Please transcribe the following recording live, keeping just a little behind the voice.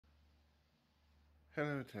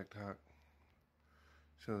Hello, TikTok.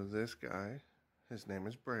 So this guy, his name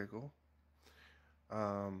is Bregul.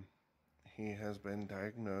 He has been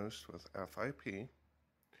diagnosed with FIP.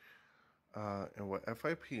 And what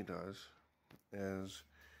FIP does is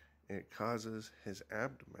it causes his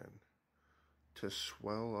abdomen to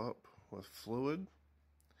swell up with fluid.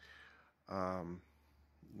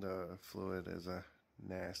 The fluid is a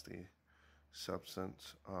nasty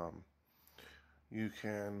substance. You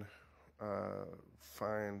can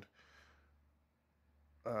find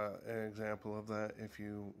an example of that if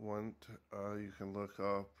you want. You can look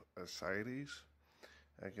up ascites.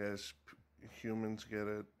 I guess humans get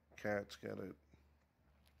it, cats get it.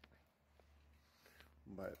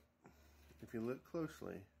 But if you look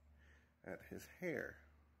closely at his hair,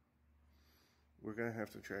 we're going to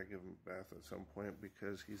have to try to give him a bath at some point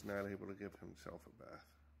because he's not able to give himself a bath.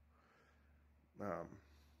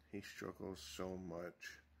 He struggles so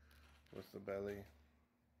much with the belly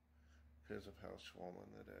because of how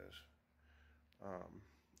swollen it is.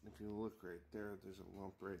 If you look right there, there's a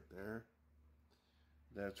lump right there.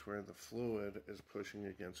 That's where the fluid is pushing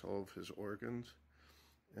against all of his organs,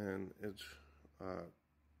 and it's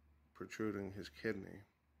protruding his kidney.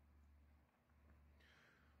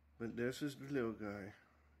 But this is the little guy.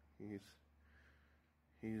 He's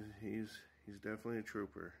definitely a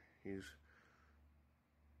trooper. He's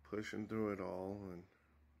pushing through it all and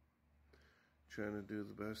trying to do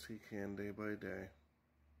the best he can day by day.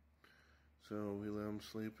 So we let him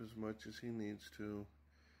sleep as much as he needs to.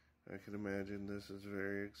 I can imagine this is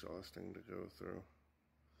very exhausting to go through.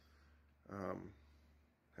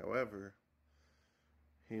 However,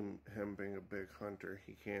 him being a big hunter,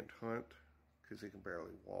 he can't hunt because he can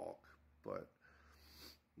barely walk. But,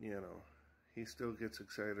 you know, he still gets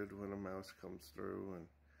excited when a mouse comes through, and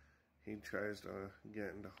he tries to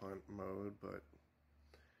get into hunt mode, but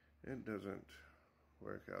it doesn't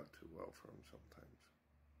work out too well for him sometimes.